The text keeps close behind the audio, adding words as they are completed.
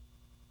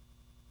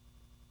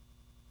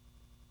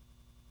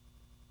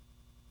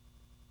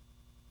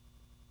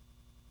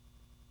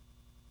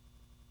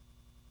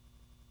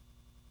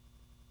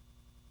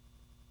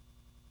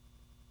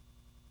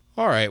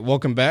All right,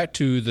 welcome back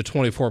to the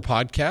 24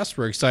 podcast.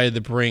 We're excited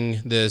to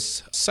bring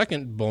this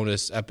second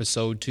bonus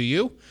episode to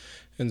you.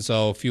 And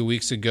so a few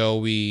weeks ago,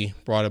 we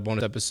brought a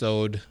bonus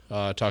episode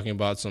talking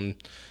about some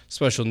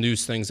special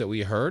news things that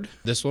we heard.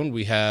 This one,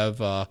 we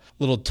have a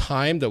little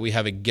time that we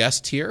have a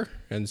guest here.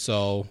 And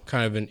so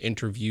kind of an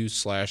interview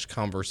 /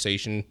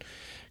 conversation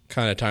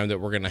kind of time that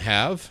we're going to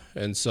have.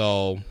 And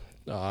so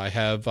I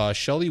have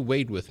Shelly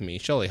Wade with me.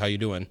 Shelly, how you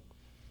doing?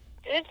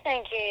 Good,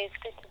 thank you. It's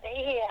good to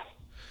be here.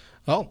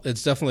 Well,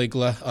 it's definitely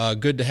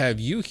good to have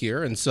you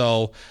here. And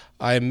so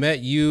I met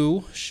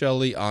you,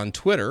 Shelly, on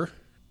Twitter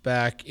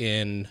back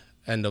in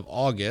end of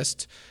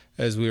August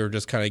as we were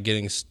just kind of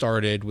getting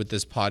started with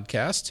this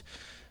podcast.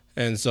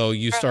 And so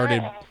you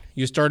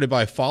started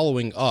by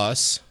following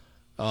us,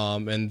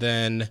 and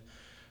then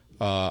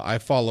I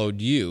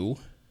followed you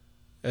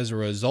as a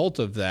result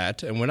of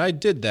that. And when I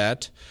did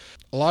that,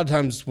 a lot of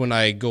times when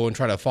I go and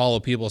try to follow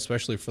people,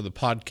 especially for the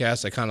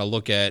podcast, I kind of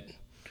look at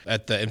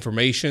the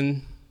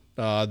information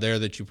there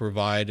that you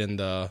provide in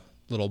the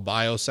little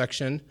bio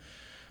section.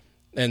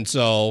 And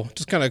so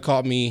just kind of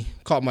caught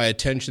my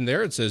attention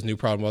there. It says new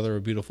proud mother of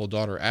a beautiful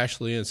daughter,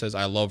 Ashley. And it says,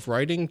 I love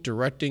writing,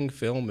 directing,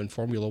 film, and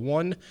Formula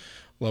One.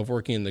 Love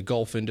working in the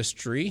golf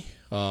industry.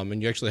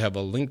 And you actually have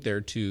a link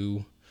there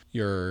to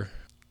your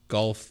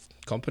golf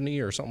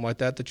company or something like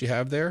that you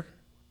have there.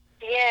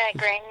 Yeah,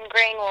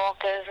 Green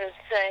Walkers is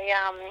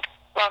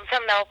well, I'm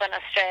from Melbourne,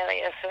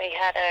 Australia, so we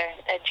had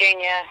a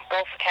junior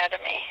golf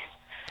academy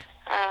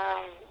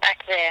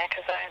back there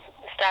because I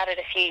started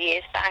a few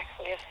years back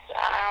with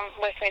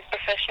working with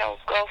professional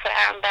golfer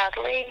Aaron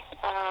Badley,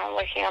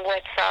 working on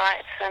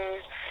websites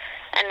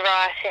and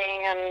writing,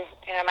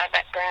 and my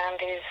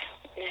background is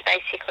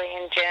basically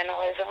in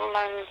journalism,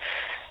 and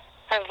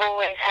I've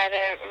always had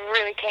a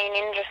really keen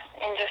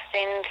interest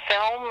in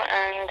film,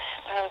 and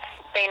I've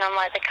been on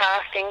the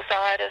casting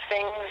side of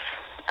things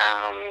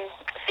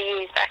for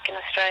years back in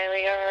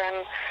Australia,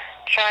 and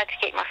tried to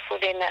keep my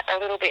foot in it a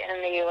little bit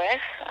in the US,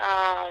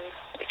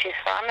 which is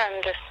fun,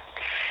 and just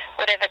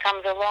whatever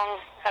comes along,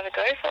 have a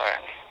go for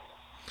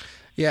it.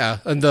 Yeah,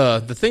 and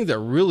the thing that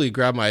really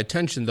grabbed my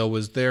attention, though,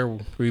 was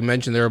we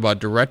mentioned there about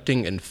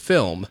directing and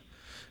film.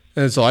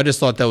 And so I just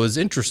thought that was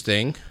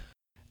interesting.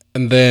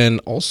 And then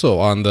also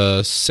on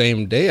the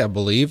same day, I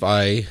believe,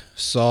 I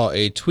saw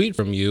a tweet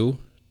from you,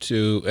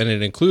 and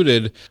it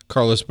included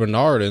Carlos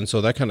Bernard, and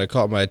so that kind of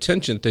caught my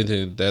attention,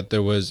 thinking that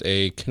there was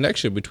a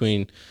connection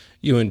between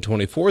you and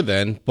 24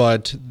 then,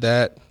 but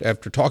that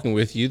after talking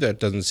with you,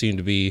 that doesn't seem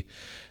to be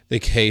the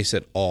case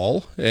at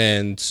all.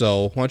 And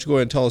so why don't you go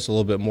ahead and tell us a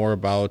little bit more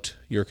about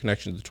your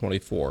connection to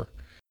 24?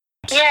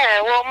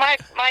 Yeah, well, my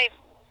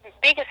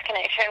biggest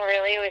connection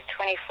really with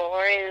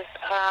 24 is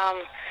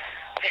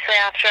obviously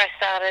after I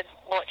started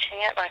watching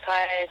it, I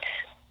had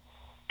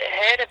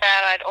heard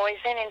about, I'd always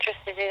been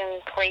interested in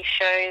police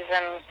shows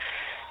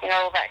and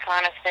all that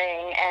kind of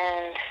thing,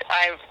 and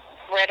I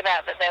read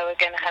about that they were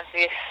going to have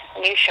this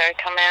new show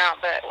come out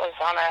that was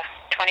on a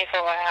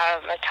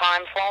 24-hour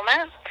time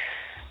format,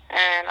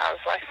 and I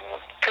was like,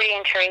 pretty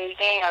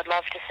intriguing. I'd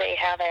love to see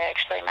how they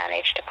actually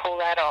managed to pull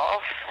that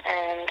off,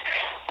 and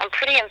I'm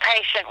pretty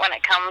impatient when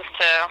it comes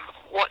to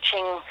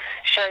watching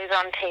shows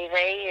on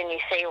TV and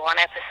you see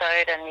one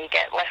episode and you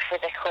get left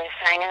with a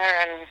cliffhanger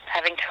and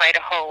having to wait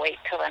a whole week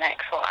till the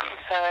next one.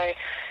 So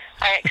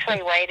I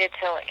actually waited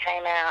till it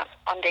came out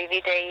on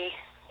DVD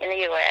in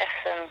the US,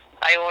 and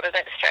I ordered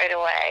it straight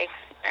away,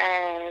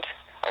 and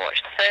I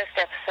watched the first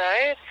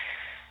episode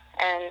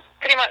and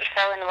pretty much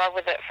fell in love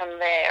with it from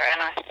there.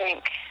 And I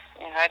think,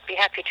 I'd be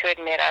happy to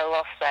admit I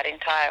lost that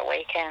entire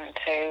weekend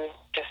to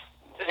just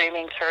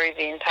zooming through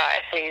the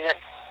entire season,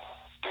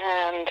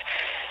 and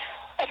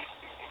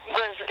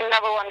was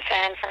number one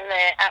fan from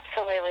there.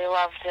 Absolutely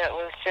loved it.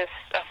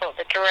 I thought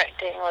the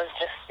directing was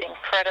just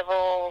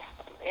incredible.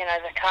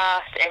 The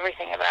cast,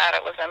 everything about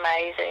it was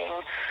amazing.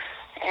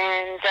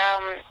 And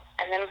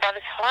then by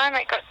the time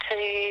it got to,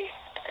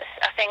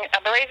 I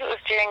believe it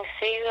was during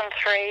season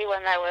 3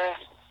 when they were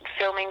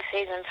filming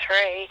season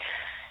 3,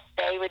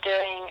 they were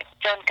doing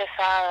John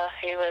Cassara,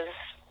 who was,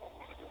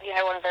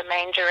 one of the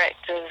main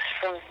directors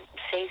from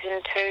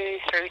season 2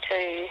 through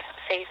to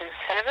season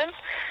 7.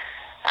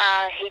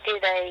 He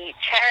did a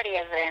charity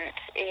event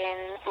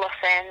in Los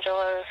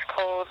Angeles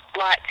called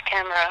Lights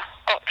Camera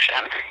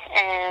Auction,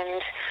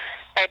 and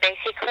they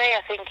basically,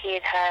 I think he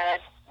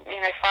had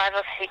 5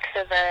 or 6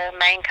 of the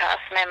main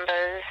cast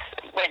members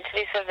went to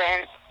this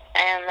event,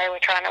 and they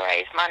were trying to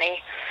raise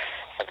money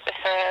for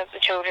the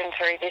children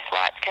through this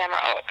Lights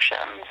Camera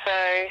Auction. So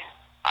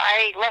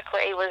I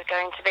luckily was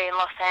going to be in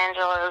Los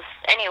Angeles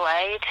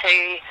anyway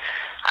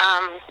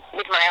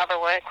with my other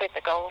work with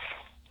the golf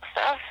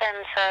stuff,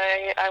 and so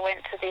I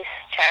went to this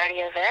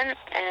charity event,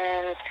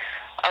 and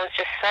I was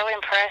just so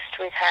impressed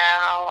with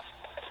how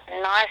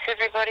nice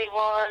everybody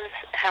was,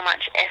 how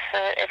much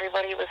effort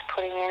everybody was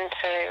putting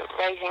into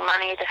raising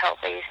money to help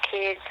these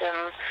kids,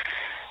 and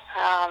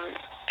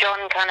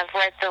John kind of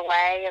led the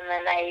way, and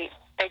then they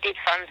did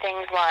fun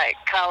things like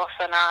Carlos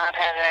Bernard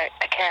had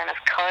a can of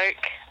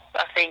Coke.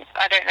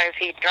 I don't know if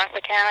he'd drunk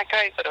the can of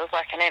Coke, but it was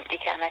like an empty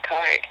can of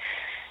Coke.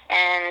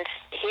 And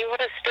he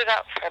would have stood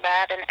up for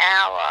about an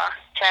hour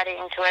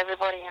chatting to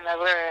everybody in the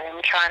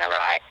room, trying to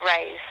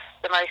raise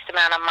the most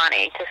amount of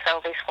money to sell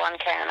this one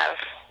can of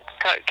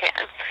Coke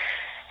can.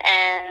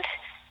 And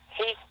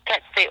he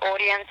kept the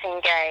audience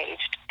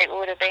engaged. It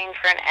would have been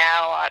for an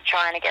hour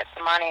trying to get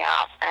the money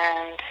up,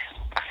 and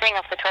I think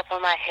off the top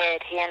of my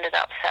head, he ended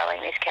up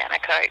selling this can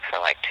of Coke for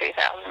like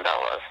 $2,000,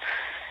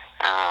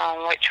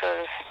 which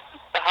was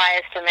the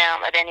highest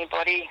amount that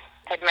anybody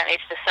had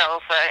managed to sell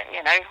for,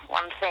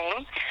 one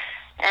thing.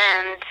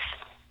 And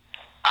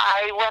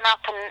I went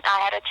up and I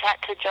had a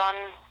chat to John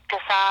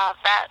Cassar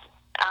that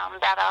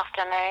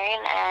afternoon,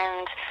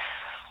 and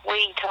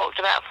we talked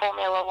about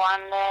Formula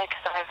One there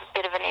because I have a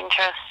bit of an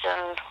interest,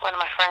 and one of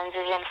my friends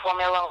is in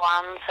Formula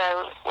One,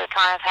 so we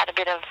kind of had a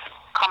bit of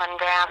common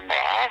ground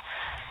there.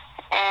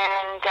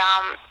 And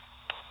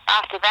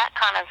after that,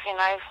 kind of,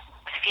 a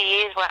few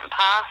years went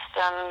past,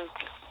 and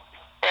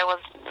there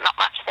was not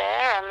much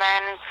there. And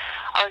then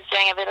I was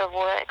doing a bit of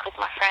work with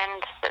my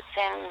friend that's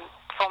in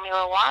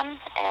Formula One,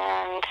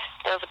 and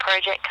there was a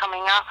project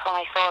coming up, and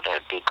we thought it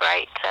would be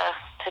great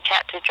to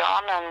chat to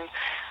John. And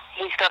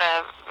he's got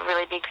a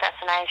really big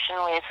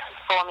fascination with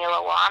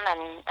Formula One,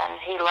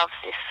 and he loves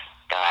this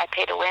guy,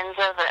 Peter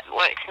Windsor, that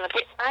works in the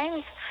pit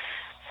lanes.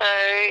 So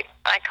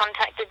I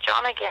contacted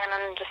John again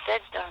and just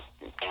said,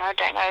 I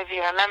don't know if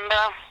you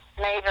remember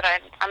me, but I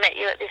met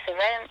you at this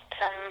event.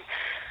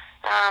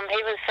 And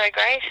he was so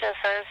gracious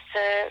as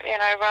to,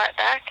 write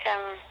back,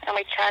 and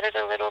we chatted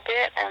a little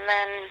bit. And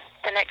then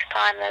the next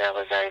time that I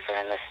was over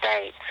in the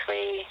States,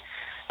 we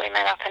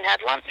met up and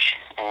had lunch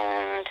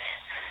and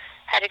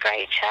had a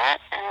great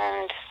chat,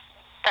 and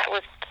that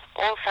was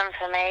awesome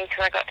for me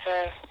because I got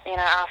to,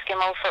 ask him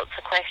all sorts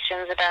of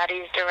questions about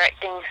his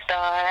directing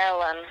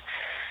style and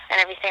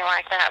everything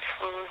like that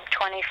from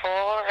 24,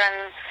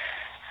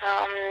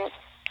 and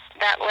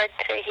that led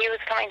to he was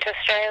coming to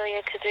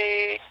Australia to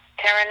do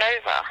Terra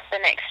Nova the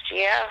next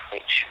year,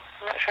 which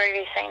I'm not sure if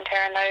you've seen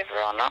Terra Nova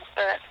or not,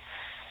 but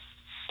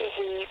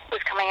he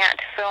was coming out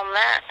to film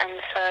that,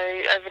 and so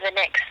over the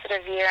next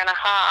sort of year and a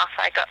half,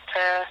 I got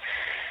to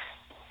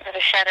sort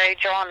of shadow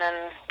John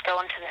and go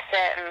onto the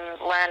set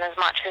and learn as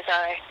much as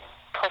I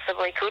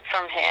possibly could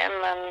from him,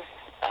 and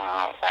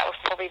that was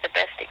probably the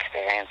best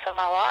experience of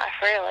my life,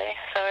 really.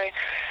 So,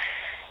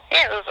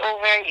 yeah, it was all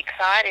very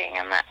exciting,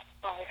 and that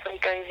obviously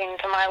goes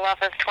into my love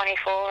of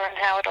 24 and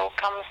how it all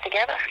comes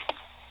together.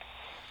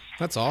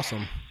 That's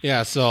awesome.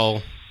 Yeah,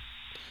 so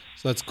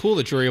that's cool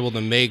that you're able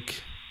to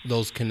make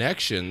those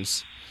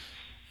connections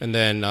and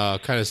then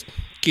kind of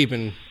keep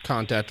in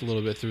contact a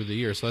little bit through the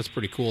year. So that's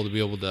pretty cool to be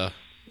able to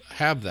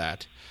have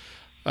that.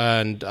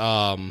 And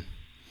now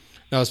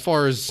as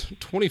far as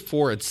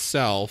 24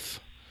 itself,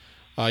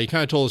 you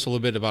kind of told us a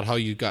little bit about how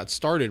you got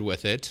started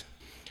with it.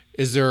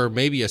 Is there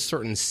maybe a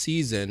certain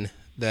season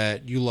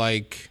that you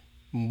like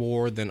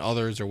more than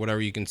others, or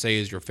whatever you can say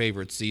is your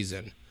favorite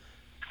season?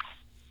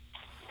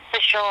 For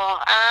sure.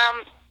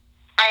 I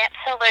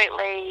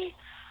absolutely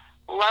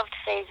loved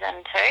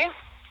season 2.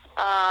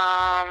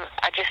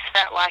 I just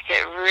felt like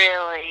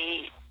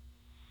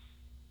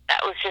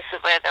that was just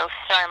where there was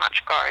so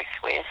much growth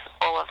with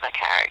all of the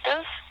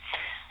characters,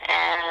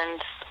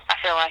 and I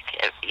feel like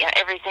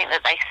everything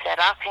that they set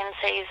up in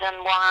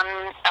season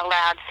 1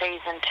 allowed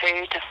season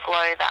 2 to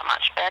flow that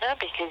much better,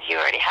 because you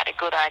already had a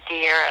good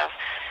idea of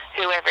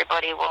who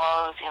everybody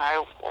was,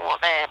 what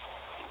their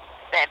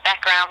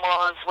background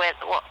was, what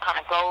kind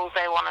of goals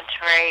they wanted to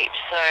reach.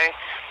 So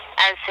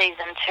as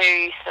season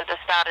 2 sort of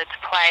started to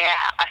play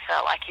out, I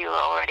felt like you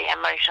were already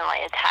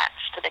emotionally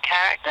attached to the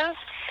characters,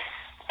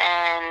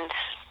 and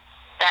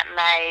that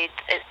made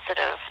it sort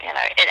of,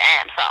 it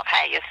amps up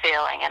how you're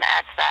feeling and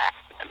adds that.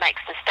 It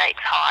makes the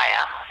stakes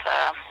higher. So,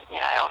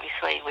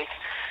 obviously with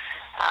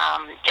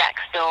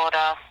Jack's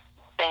daughter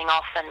being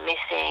off and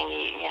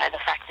missing,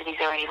 the fact that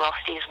he's already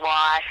lost his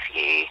wife,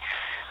 you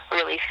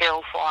really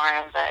feel for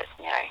him that,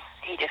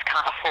 he just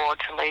can't afford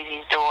to lose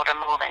his daughter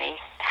more than he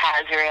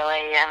has,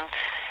 really. And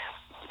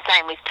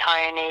same with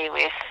Tony,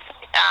 with,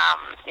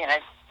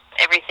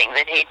 everything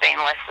that he'd been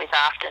left with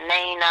after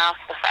Nina,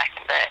 the fact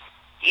that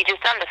you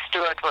just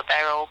understood what they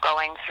were all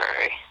going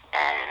through.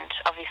 And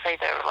obviously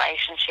the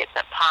relationship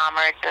that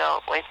Palmer had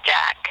built with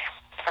Jack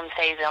from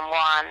season 1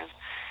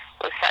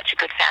 was such a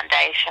good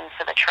foundation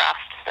for the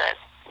trust that,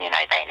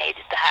 they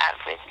needed to have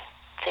with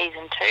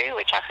season 2,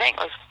 which I think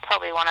was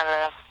probably one of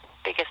the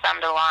biggest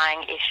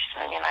underlying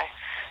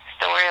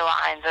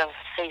storylines of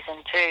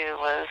season 2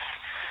 was,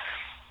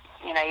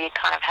 you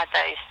kind of had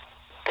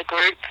the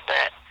group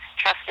that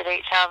trusted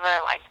each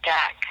other, like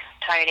Jack,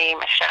 Tony,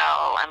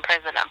 Michelle, and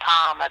President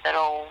Palmer, that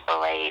all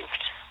believed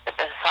that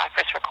the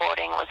Cyprus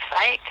recording was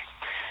fake,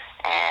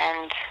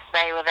 and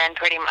they were then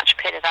pretty much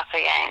pitted up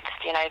against,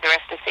 the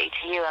rest of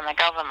CTU and the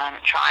government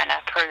trying to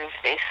prove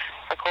this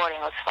recording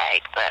was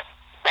fake. But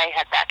they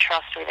had that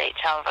trust with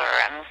each other,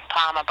 and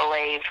Palmer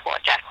believed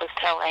what Jack was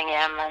telling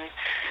him, and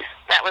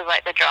that was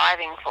like the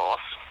driving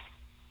force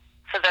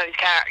for those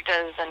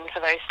characters and for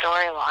those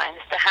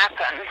storylines to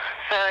happen.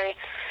 So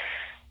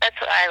that's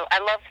what I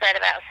loved that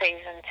about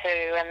season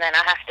 2, and then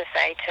I have to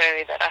say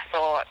too that I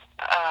thought,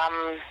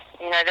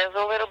 there was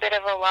a little bit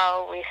of a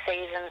lull with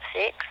season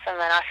 6, and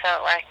then I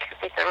felt like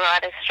with the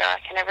writer's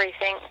strike and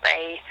everything,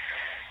 they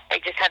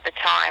just had the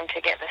time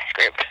to get the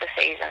script for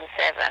season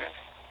 7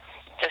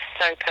 just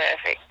so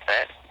perfect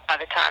that by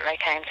the time they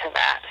came to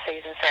that,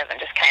 season 7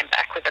 just came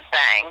back with a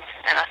bang,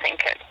 and I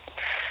think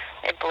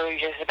it blew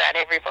just about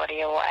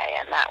everybody away,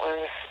 and that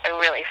was a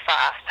really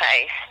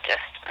fast-paced,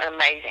 just an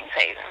amazing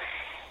season.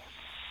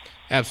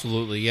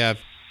 Absolutely, yeah.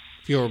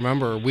 If you'll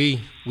remember,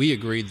 we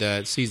agreed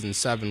that season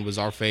 7 was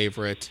our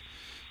favorite.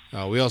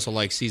 We also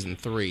like season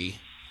 3,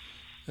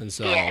 and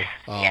so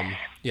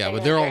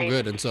but they're all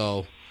good, and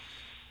so.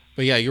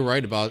 But yeah, you're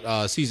right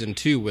about season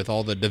 2 with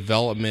all the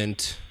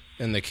development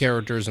and the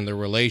characters and the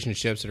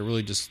relationships. It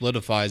really just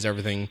solidifies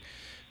everything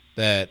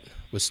that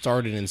was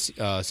started in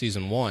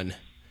season 1,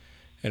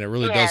 and it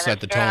really does set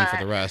the tone for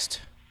the rest.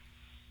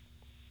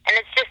 And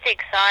it's just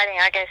exciting.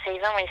 I guess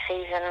even with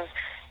season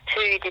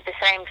 2 did the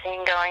same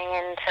thing going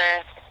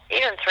into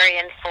even 3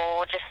 and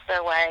 4, just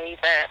the way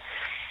that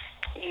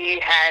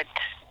you had,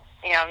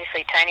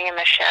 obviously Tony and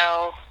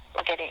Michelle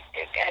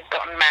had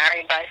gotten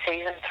married by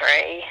season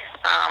 3,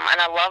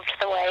 and I loved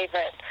the way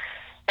that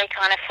they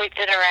kind of flipped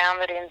it around,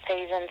 that in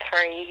season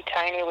 3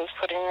 Tony was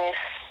put in this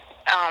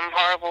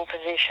horrible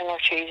position of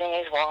choosing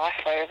his wife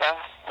over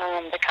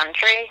the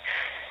country,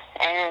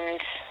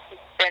 and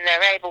then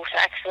they're able to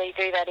actually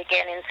do that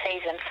again in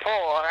season 4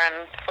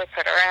 and flip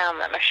it around,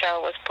 that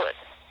Michelle was put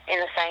in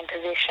the same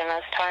position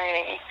as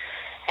Tony,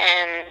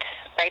 and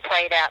they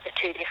played out the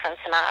 2 different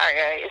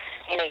scenarios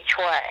in each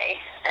way,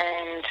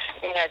 and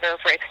there was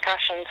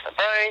repercussions for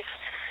both.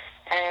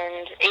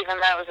 And even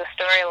though it was a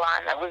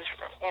storyline that was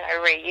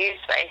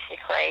reused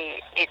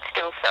basically, it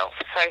still felt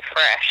so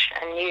fresh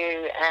and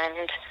new.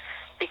 And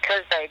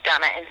because they've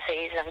done it in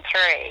season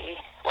 3,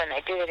 when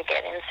they do it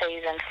again in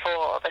season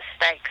 4, the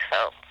stakes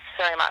felt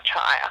so much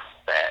higher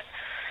that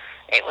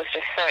it was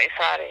just so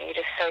exciting. You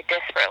just so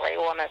desperately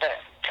wanted it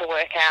to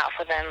work out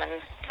for them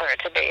and for it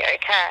to be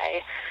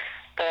okay.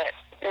 But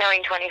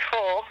knowing 24,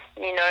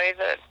 you know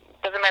that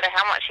doesn't matter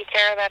how much you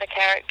care about a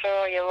character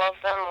or you love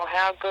them or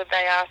how good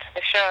they are to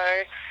the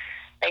show,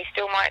 they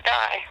still might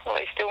die or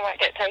they still might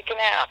get taken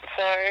out.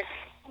 So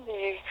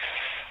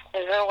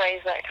there's always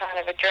that kind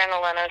of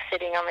adrenaline of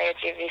sitting on the edge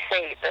of your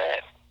seat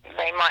that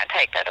they might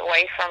take that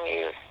away from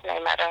you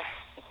no matter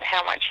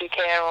how much you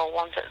care or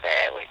want it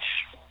there,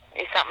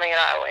 which is something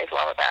that I always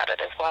love about it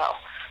as well.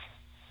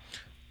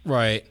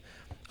 Right.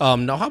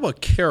 Now, how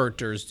about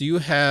characters? Do you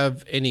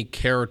have any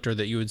character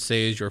that you would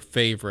say is your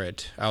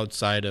favorite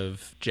outside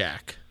of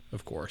Jack,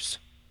 of course?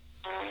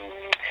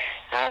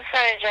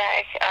 Outside of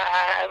Jack,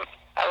 I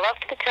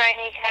loved the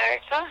Tony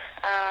character.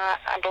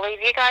 I believe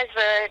you guys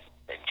were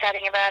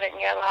chatting about it in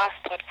your last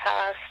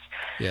podcast.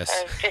 Yes.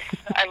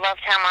 I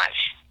loved how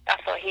much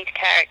I thought his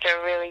character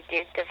really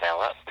did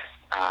develop,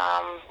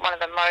 one of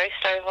the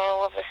most over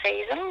all of the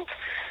seasons.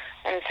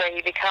 And so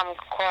you become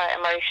quite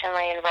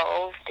emotionally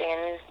involved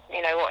in,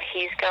 what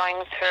he's going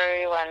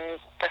through, and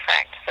the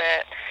fact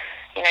that,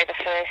 the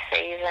first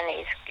season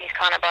he's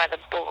kind of by the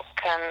book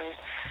and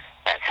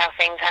that's how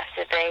things have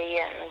to be,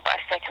 and by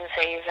second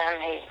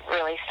season he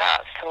really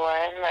starts to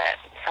learn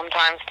that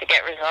sometimes to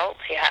get results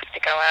you have to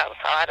go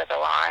outside of the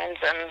lines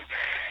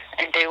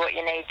and do what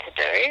you need to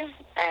do,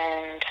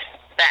 and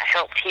that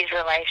helped his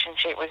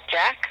relationship with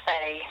Jack.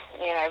 They,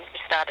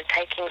 started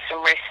taking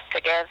some risks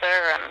together,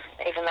 and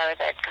even though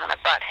they'd kind of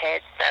butt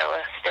heads, they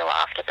were still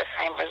after the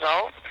same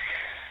result.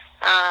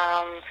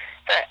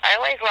 But I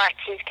always liked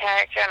his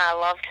character, and I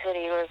loved that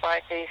he was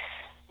like this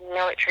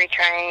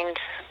military-trained,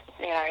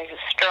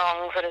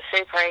 strong sort of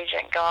super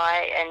agent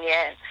guy, and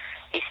yet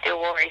he still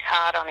wore his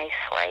heart on his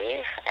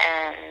sleeve,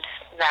 and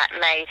that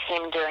made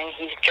him doing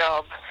his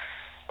job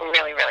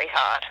really, really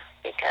hard,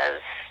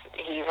 because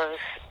he was,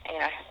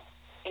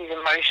 his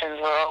emotions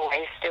were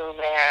always still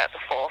there at the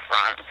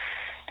forefront,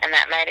 and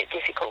that made it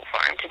difficult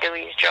for him to do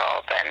his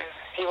job, and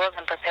he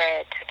wasn't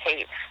prepared to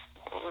keep,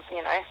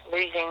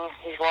 losing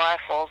his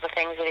wife or the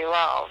things that he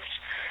loved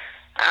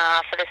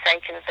for the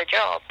sake of the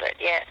job, but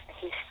yet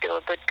he's still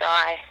a good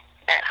guy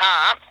at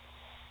heart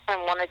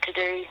and wanted to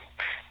do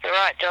the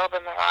right job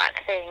and the right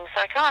thing.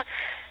 So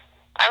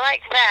I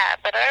liked that,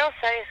 but I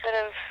also sort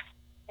of,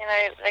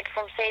 like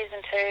from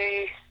season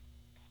 2,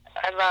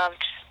 I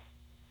loved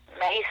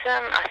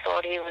Mason. I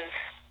thought he was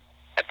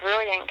a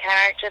brilliant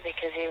character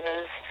because he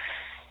was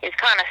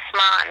kind of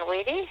smart and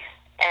witty,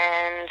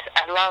 and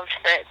I loved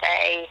that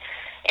they,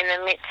 in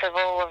the midst of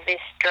all of this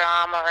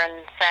drama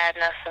and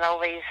sadness and all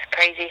these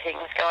crazy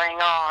things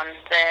going on,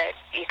 that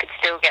you could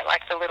still get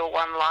like the little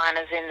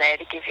one-liners in there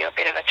to give you a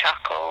bit of a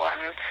chuckle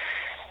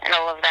and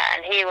all of that.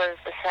 And he was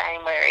the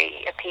same, where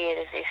he appeared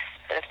as this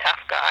sort of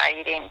tough guy,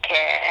 you didn't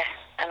care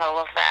and all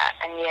of that,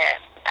 and yet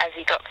as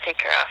he got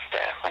sicker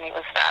after, when he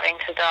was starting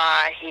to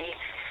die, he,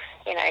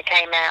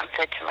 came out and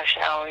said to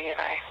Michelle,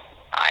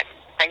 I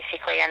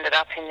basically ended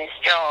up in this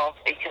job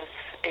because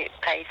it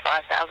paid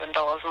 $5,000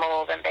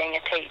 more than being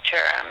a teacher,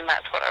 and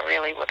that's what I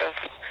really would have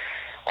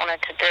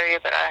wanted to do,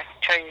 but I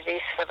chose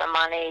this for the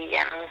money,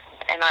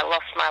 and I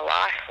lost my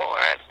life for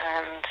it.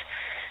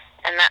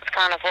 And that's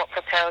kind of what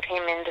propelled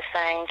him into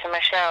saying to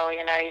Michelle,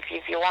 you know,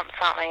 if you want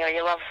something or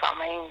you love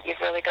something,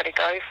 you've really got to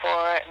go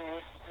for it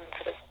and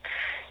sort of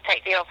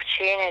take the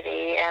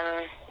opportunity.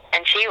 And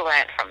she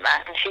learned from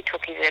that, and she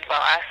took his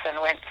advice and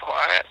went for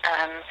it.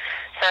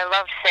 So I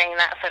loved seeing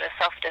that sort of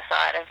softer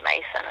side of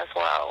Mason as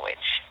well,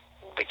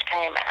 which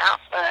came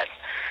out. But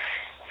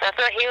so I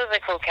thought he was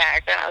a cool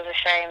character, and I was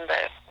ashamed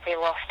that we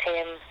lost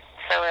him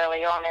so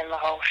early on in the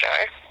whole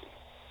show.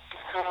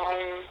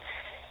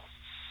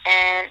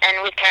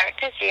 And with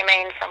characters, do you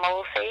mean from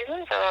all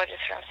seasons or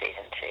just from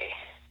season 2?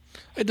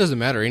 It doesn't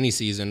matter. Any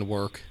season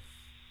work.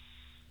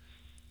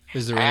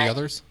 Is there any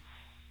others?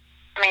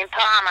 I mean,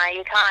 Palmer,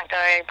 you can't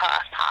go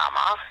past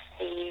Palmer.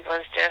 He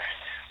was just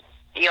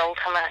the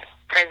ultimate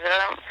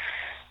president.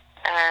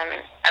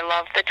 I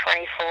love the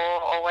 24,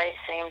 always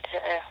seemed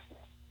to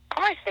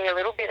almost be a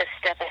little bit a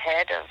step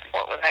ahead of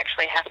what was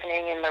actually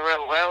happening in the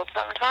real world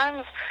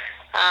sometimes.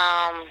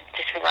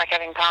 Just with like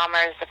having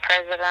Palmer as the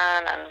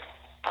president and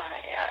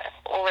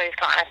all those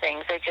kind of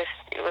things.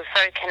 It was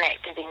so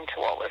connected into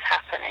what was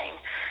happening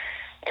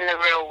in the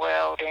real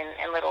world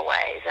in little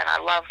ways. And I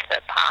loved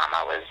that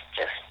Palmer was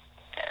just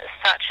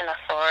such an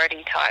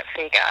authority type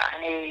figure,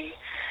 and he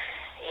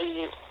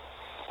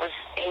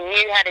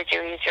knew how to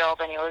do his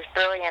job, and he was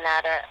brilliant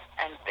at it,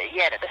 and but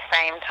yet at the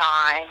same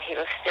time he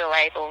was still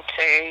able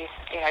to,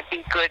 you know,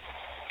 be good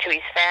to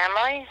his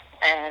family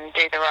and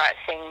do the right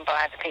thing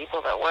by the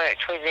people that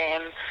worked with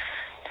him.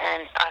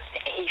 And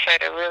he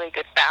showed a really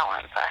good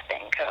balance, I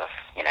think, of,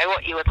 you know,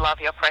 what you would love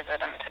your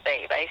president to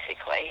be,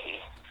 basically. He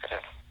sort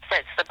of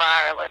sets the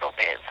bar a little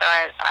bit. So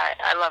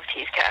I loved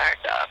his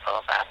character. I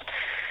thought that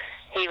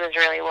he was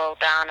really well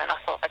done, and I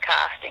thought the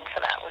casting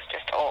for that was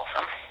just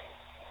awesome.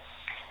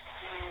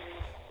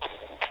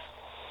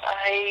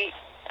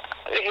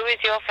 Who is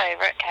your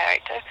favourite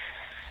character?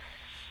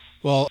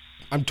 Well,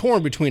 I'm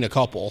torn between a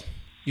couple.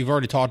 You've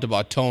already talked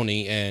about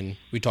Tony, and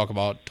we talk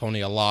about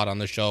Tony a lot on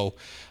the show.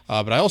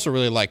 But I also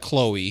really like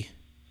Chloe.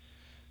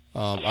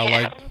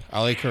 I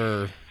like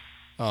her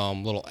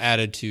little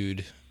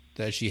attitude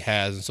that she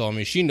has. And so, I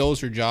mean, she knows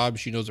her job.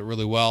 She knows it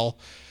really well.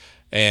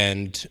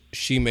 And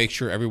she makes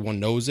sure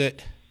everyone knows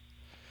it.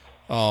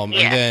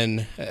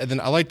 And then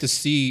I like to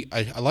see,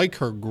 I like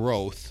her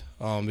growth.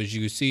 As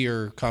you see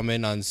her come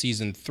in on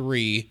season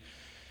 3,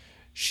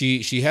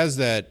 she has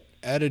that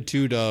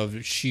attitude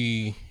of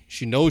she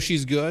knows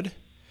she's good,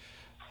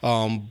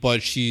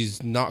 but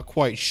she's not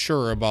quite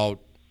sure about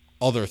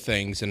other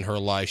things in her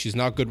life. She's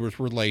not good with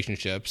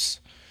relationships,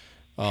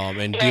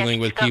 and dealing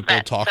with people,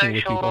 talking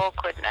with people.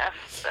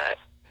 Awkwardness, but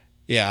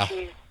yeah.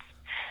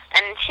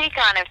 And she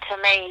kind of, to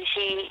me,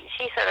 she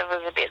sort of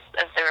was a bit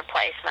of the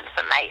replacement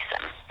for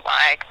Mason.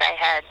 Like, they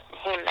had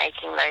him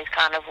making those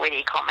kind of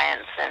witty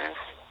comments and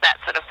that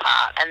sort of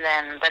part. And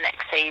then the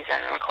next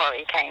season,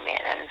 Chloe came in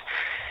and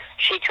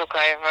she took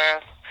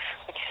over,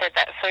 like you said,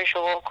 that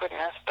social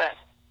awkwardness, but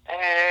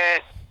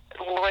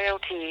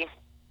loyalty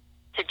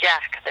to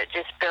Jack that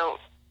just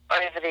built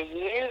over the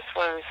years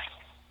was,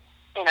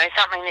 you know,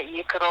 something that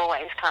you could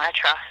always kind of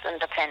trust and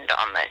depend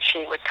on, that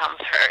she would come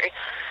through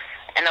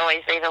and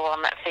always be the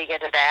one that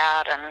figured it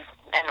out and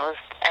was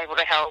able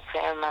to help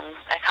him. And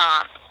I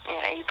can't, you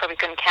know, you probably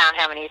couldn't count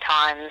how many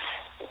times,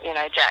 you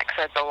know, Jack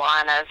said the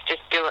line of,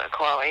 just do it,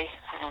 Chloe,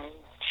 and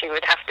she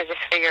would have to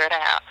just figure it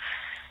out.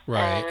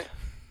 Right. And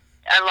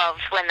I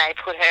loved when they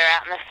put her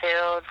out in the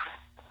field.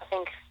 I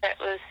think that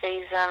was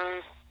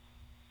season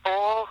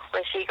 4,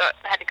 where she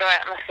had to go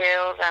out in the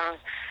field and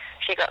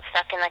she got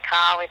stuck in the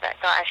car with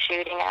that guy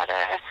shooting at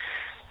her.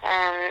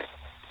 And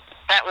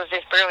that was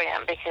just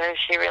brilliant, because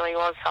she really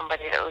was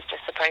somebody that was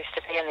just supposed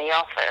to be in the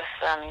office,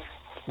 and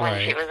when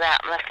she was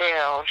out in the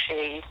field,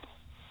 she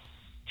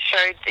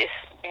showed this,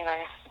 you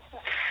know,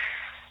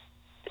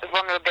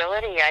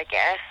 vulnerability, I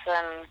guess,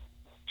 and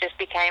just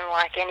became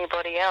like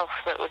anybody else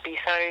that would be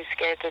so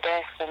scared to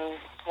death and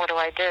what do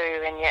I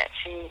do, and yet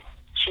she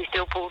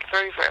still pulled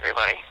through for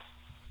everybody.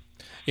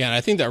 Yeah, and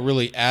I think that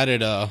really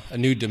added a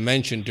new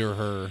dimension to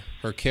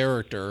her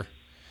character.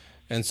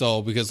 And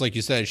so, because like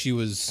you said, she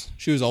was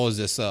always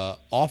this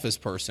office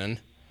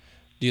person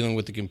dealing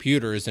with the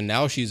computers, and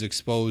now she's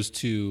exposed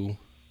to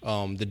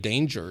the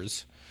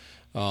dangers,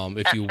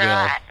 if you will.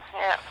 Right.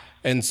 Yeah.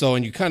 And so,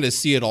 and you kind of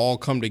see it all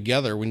come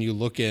together when you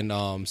look in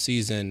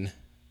season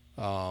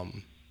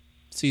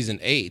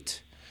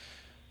 8,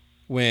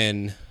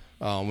 when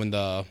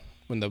the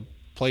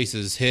place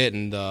is hit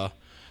and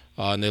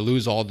they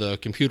lose all the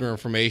computer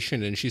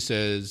information, and she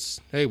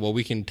says, "Hey, well,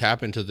 we can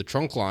tap into the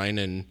trunk line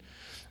and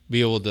be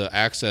able to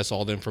access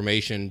all the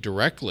information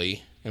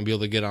directly and be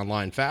able to get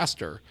online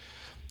faster."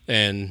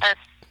 And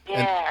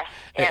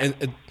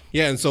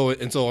and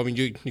so I mean,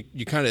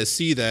 you kind of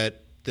see that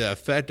the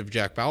effect of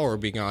Jack Bauer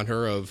being on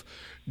her, of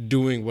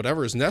doing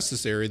whatever is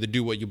necessary to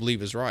do what you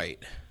believe is right.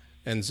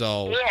 And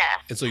so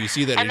you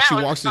see that, and she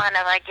walks. Kind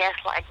of, I guess,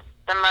 like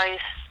the most.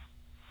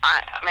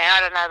 I mean, I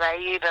don't know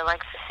about you, but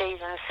like for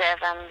season 7,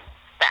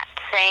 that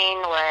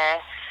scene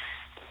where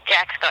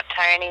Jack's got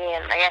Tony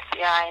in the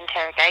FBI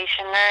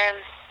interrogation room,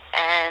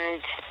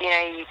 and,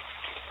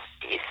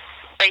 he's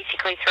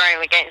basically thrown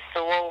him against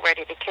the wall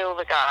ready to kill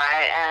the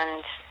guy,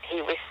 and he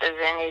whispers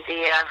in his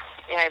ear,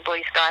 Blue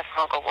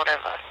Skyfog or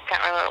whatever.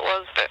 Can't remember what it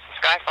was, but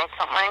Skyfog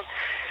something.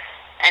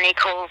 And he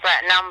calls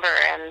that number,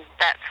 and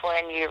that's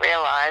when you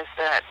realise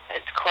that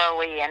it's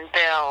Chloe and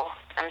Bill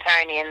and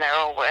Tony, and they're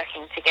all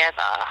working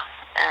together.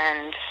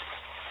 And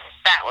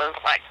that was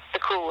like the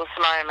coolest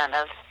moment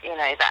of,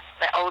 that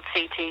the old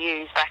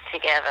CTUs back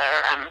together,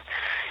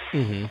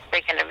 and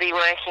they're going to be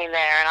working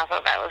there. And I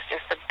thought that was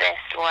just the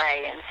best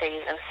way in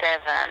season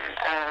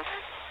 7,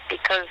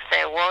 because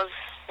there was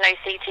no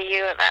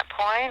CTU at that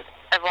point,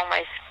 of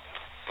almost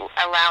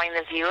allowing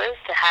the viewers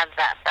to have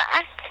that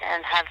back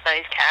and have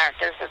those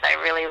characters that they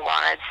really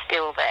wanted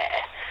still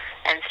there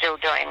and still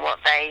doing what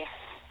they,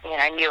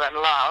 knew and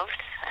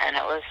loved. And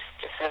it was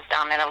just sort of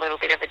done in a little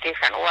bit of a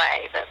different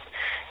way. But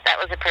that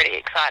was a pretty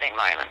exciting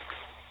moment.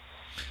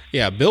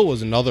 Yeah, Bill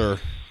was another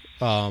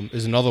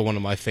one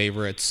of my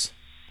favorites.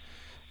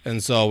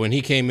 And so when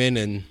he came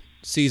in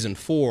season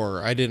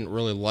 4, I didn't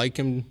really like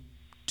him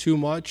too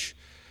much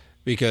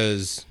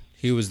because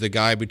he was the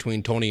guy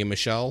between Tony and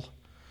Michelle.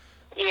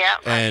 Yeah,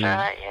 that's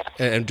right,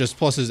 yeah. And just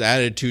plus his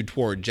attitude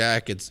toward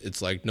Jack,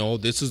 it's like, no,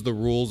 this is the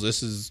rules,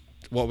 this is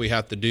what we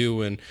have to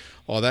do, and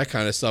all that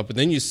kind of stuff. But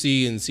then you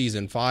see in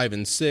season 5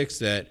 and 6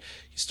 that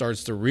he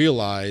starts to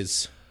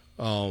realize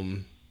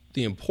the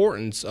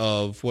importance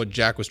of what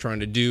Jack was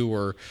trying to do,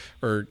 or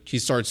he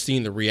starts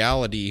seeing the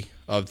reality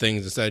of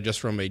things instead of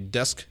just from a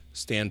desk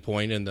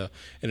standpoint in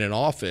an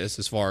office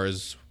as far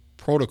as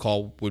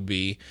protocol would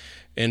be,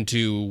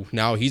 into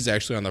now he's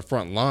actually on the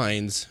front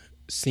lines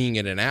seeing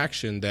it in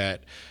action,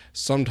 that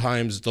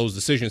sometimes those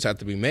decisions have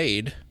to be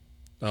made,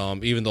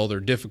 even though they're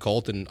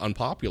difficult and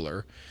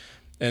unpopular.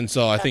 And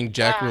so I think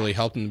Jack really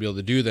helped him to be able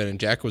to do that, and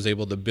Jack was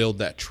able to build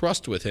that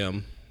trust with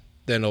him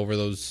then over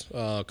those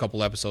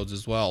couple episodes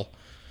as well.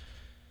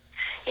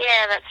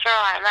 Yeah, that's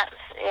right.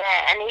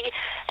 And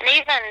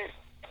even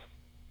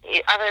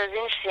I thought it was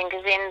interesting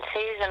because in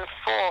season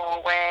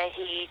 4, where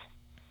he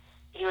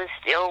was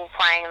still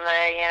playing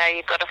the,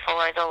 you've got to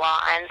follow the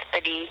lines,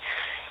 but he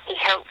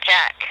helped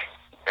Jack.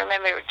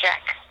 Remember,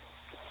 Jack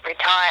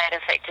retired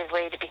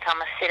effectively to become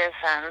a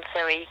citizen,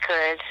 so he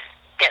could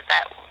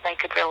they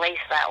could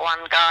release that one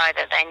guy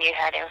that they knew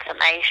had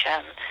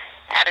information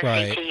out of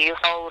CTU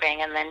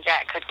holding, and then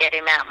Jack could get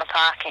him out in the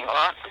parking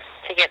lot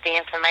to get the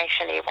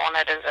information he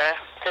wanted as a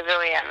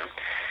civilian.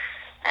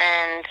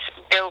 And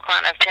Bill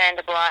kind of turned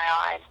a blind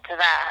eye to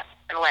that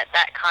and let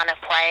that kind of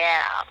play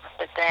out.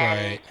 But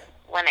then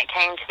when it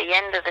came to the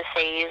end of the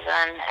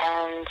season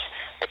and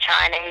the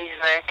Chinese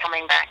were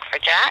coming back for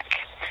Jack,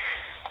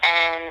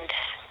 and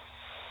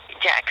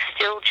Jack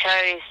still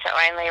chose to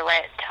only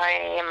let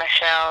Tony and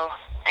Michelle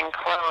and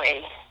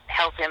Chloe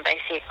help him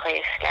basically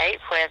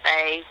escape, where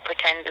they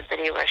pretended that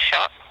he was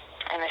shot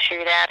in a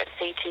shootout at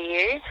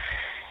CTU,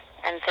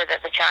 and so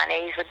that the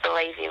Chinese would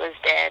believe he was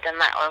dead, and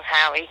that was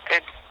how he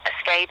could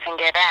escape and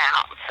get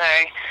out. So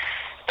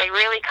they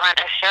really kind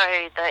of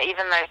showed that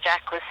even though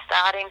Jack was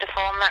starting to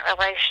form that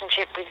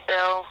relationship with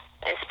Bill,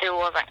 it still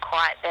wasn't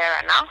quite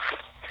there enough.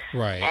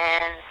 Right.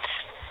 And,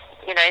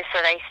 so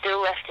they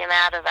still left him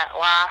out of that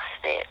last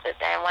bit, but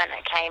then when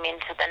it came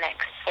into the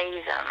next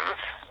seasons,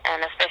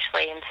 and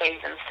especially in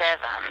season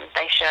 7,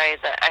 they showed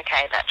that,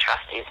 okay, that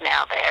trust is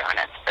now there and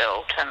it's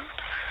built, and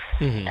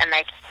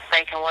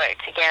they can work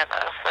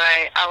together. So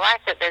I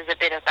like that there's a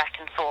bit of back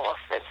and forth.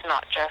 It's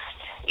not just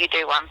you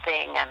do one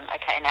thing and,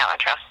 okay, now I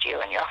trust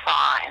you and you're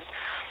fine.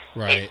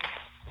 Right. It's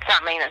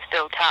something that's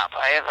built up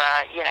over,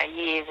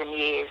 years and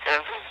years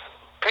of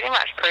pretty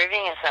much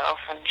proving yourself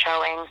and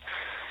showing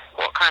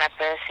what kind of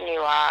person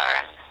you are,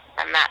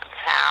 and that's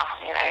how,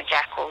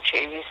 Jack will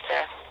choose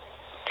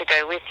to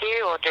go with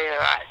you or do the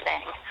right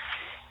thing.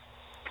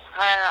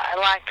 I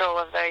liked all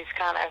of those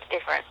kind of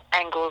different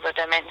angles or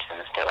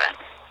dimensions to it.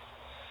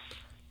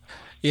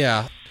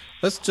 Yeah.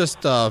 Let's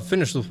just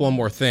finish with one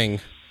more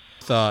thing.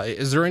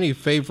 Is there any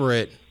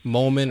favorite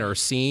moment or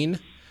scene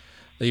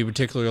that you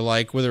particularly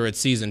like, whether it's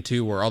season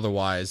 2 or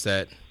otherwise,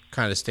 that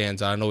kind of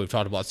stands out? I know we've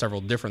talked about several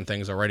different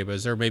things already, but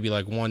is there maybe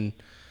like one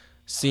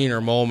scene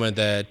or moment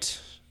that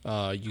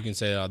you can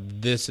say,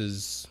 this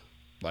is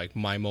like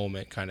my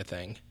moment kind of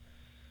thing?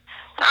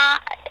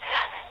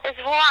 There's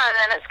one,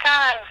 and it's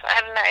kind of,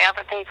 I don't know,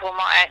 other people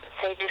might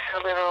see this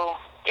a little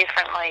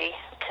differently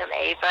to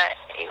me, but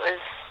it was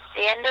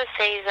the end of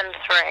season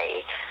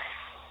 3,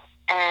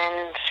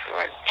 and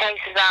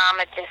Chase's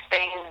arm had just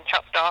been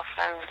chopped off,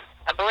 and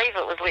I believe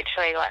it was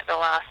literally like the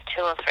last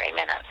 2 or 3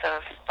 minutes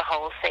of the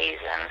whole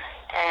season.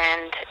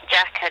 And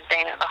Jack had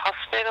been at the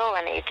hospital,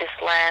 and he just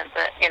learned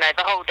that,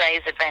 the whole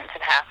day's events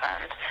had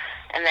happened.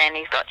 And then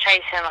he's got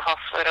Chase in the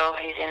hospital,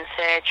 he's in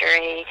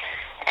surgery,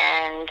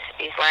 and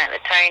he's learned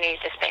that Tony's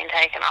just been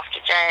taken off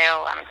to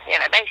jail, and,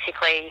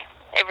 basically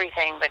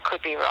everything that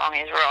could be wrong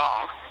is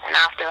wrong. And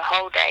after the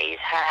whole day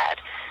he's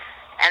had,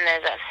 and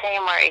there's that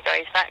scene where he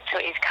goes back to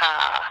his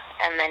car,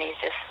 and then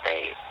he's just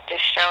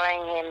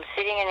showing him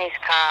sitting in his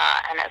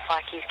car, and it's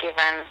like he's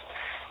given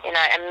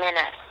a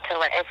minute to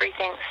let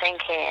everything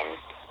sink in,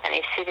 and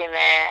he's sitting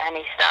there and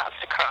he starts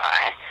to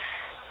cry.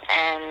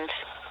 And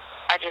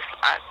I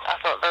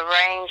thought the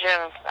range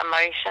of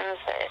emotions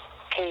that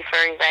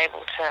Kiefer is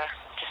able to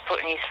just put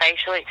in his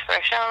facial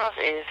expressions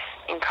is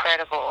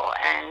incredible.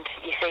 And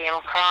you see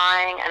him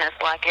crying, and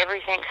it's like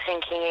everything's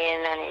sinking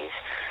in, and he's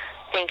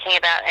thinking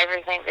about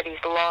everything that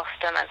he's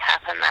lost and that's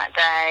happened that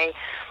day,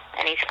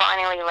 and he's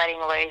finally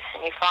letting loose,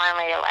 and he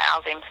finally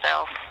allows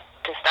himself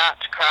to start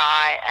to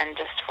cry and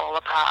just fall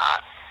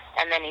apart.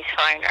 And then his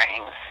phone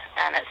rings,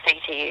 and it's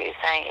CTU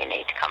saying you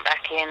need to come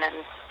back in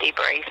and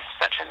debrief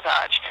such and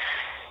such.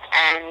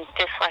 And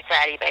just like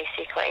that, he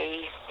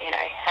basically,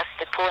 has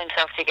to pull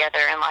himself together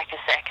in like a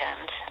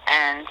second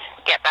and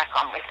get back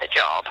on with the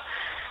job.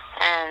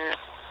 And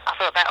I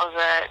thought that was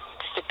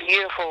just a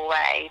beautiful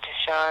way to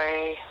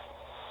show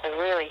the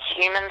really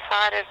human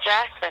side of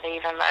Jack, that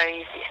even though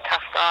he's this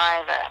tough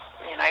guy that,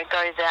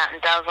 goes out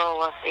and does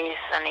all of this,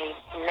 and he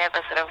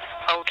never sort of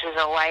falters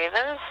or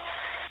wavers.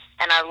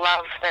 And I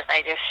love that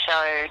they just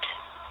showed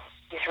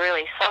this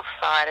really soft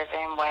side of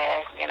him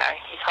where,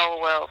 his whole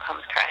world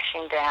comes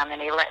crashing down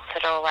and he lets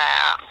it all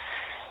out.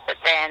 But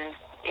then,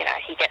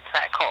 he gets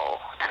that call,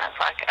 and it's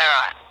like, all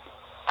right,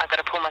 I've got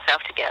to pull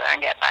myself together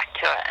and get back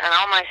to it. And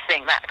I almost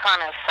think that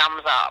kind of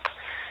sums up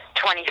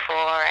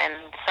 24 in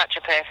such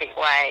a perfect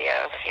way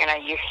of,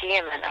 you're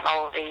human and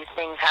all of these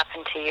things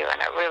happen to you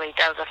and it really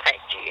does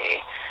affect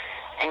you.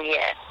 And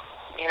yet,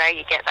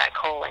 you get that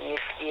call and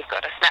you've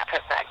got to snap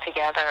it back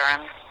together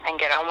and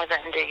get on with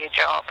it and do your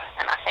job.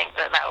 And I think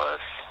that was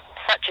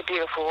such a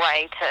beautiful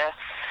way to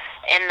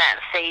end that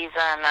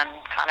season and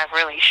kind of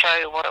really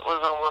show what it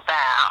was all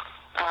about.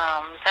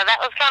 So that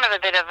was kind of a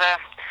bit of a,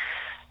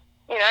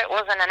 it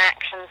wasn't an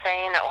action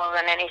scene, it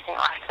wasn't anything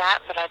like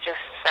that, but I just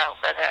felt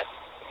that it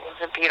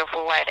was a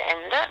beautiful way to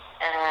end it.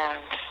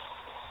 And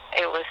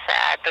it was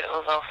sad, but it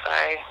was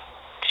also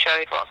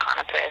showed what kind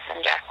of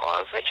person Jack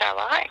was, which I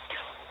liked.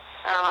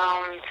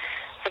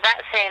 So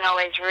that scene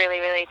always really,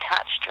 really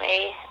touched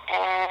me,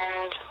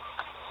 and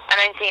I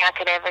don't think I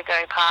could ever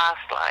go past,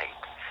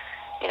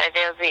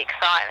 there was the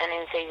excitement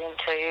in season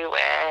 2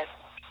 where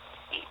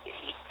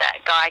that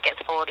guy gets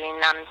brought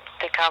in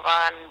undercover,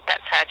 and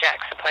that's how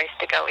Jack's supposed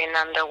to go in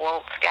under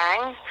Walt's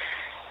gang,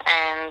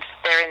 and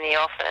they're in the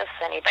office,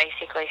 and he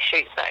basically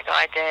shoots that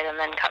guy dead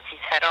and then cuts his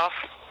head off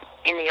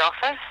in the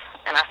office,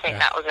 and I think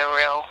that was a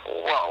real,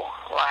 whoa,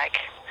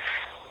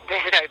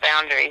 there's no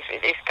boundaries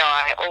with this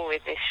guy or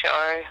with this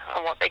show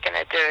and what they're going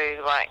to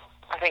do. I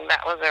think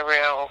that was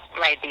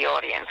made the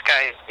audience go,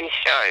 this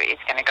show is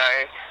going to go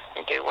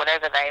and do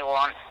whatever they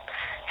want,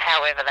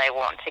 however they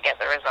want to get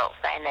the results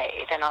they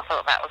need. And I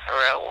thought that was a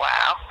real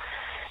wow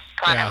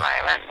kind of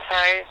moment. So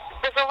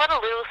there's a lot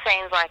of little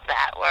scenes like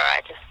that where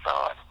I just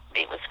thought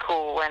it was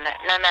cool, and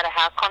no matter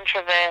how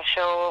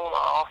controversial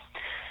or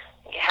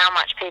how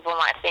much people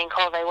might think,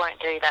 they won't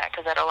do that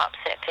because that'll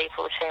upset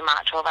people too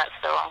much, or that's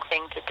the wrong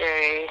thing to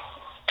do,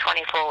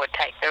 24 would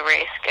take the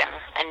risk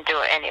and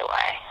do it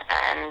anyway.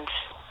 And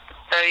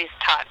those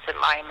types of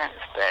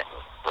moments that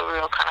were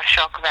real kind of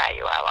shock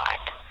value I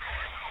liked.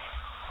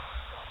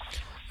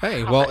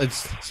 Hey, well,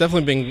 it's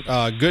definitely been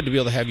good to be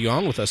able to have you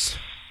on with us.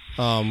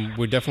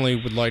 We definitely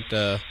would like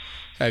to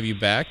have you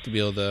back to be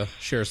able to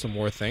share some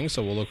more things,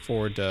 so we'll look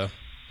forward to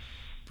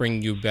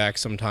bringing you back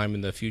sometime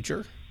in the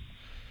future.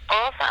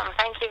 Awesome.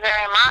 Thank you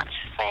very much.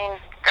 It's been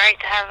great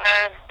to have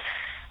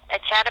a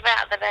chat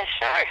about the best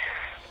show.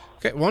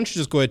 Okay, why don't you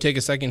just go ahead and take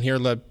a second here,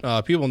 let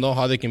people know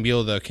how they can be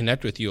able to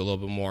connect with you a little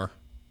bit more.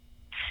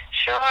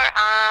 Sure.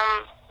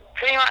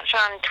 Pretty much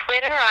on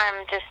Twitter,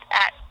 I'm just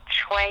at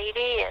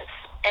Schwadey.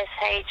 It's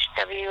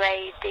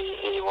SHWADEY.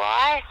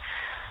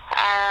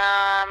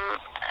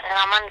 And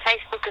I'm on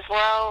Facebook as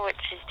well,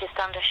 which is just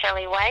under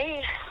Shelley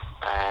Wade.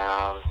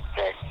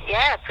 But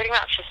yeah, pretty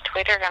much just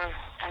Twitter and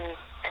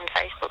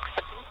Facebook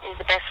is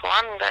the best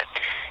one. But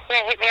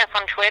yeah, hit me up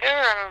on Twitter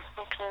and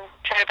we can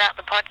chat about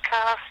the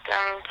podcast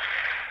and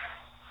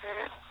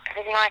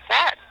everything like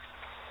that.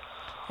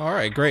 All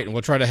right, great. And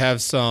we'll try to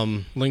have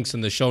some links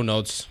in the show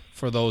notes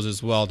for those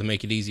as well to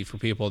make it easy for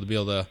people to be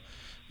able to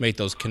make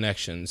those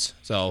connections.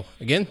 So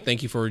again,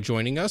 thank you for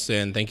joining us,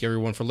 and thank you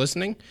everyone for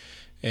listening,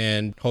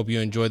 and hope you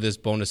enjoyed this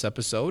bonus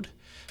episode.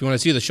 If you want to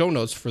see the show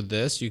notes for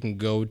this, you can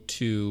go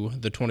to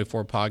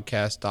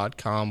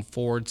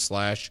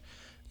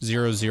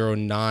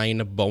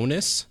the24podcast.com/009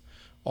 bonus,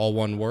 all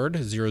one word,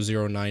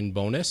 009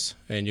 bonus,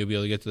 and you'll be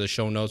able to get to the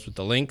show notes with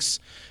the links.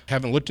 I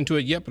haven't looked into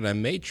it yet, but I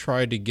may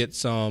try to get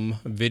some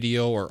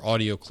video or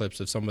audio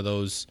clips of some of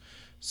those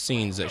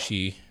scenes that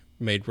she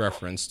made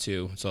reference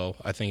to. So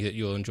I think that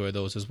you'll enjoy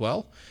those as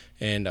well,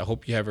 and I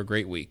hope you have a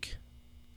great week.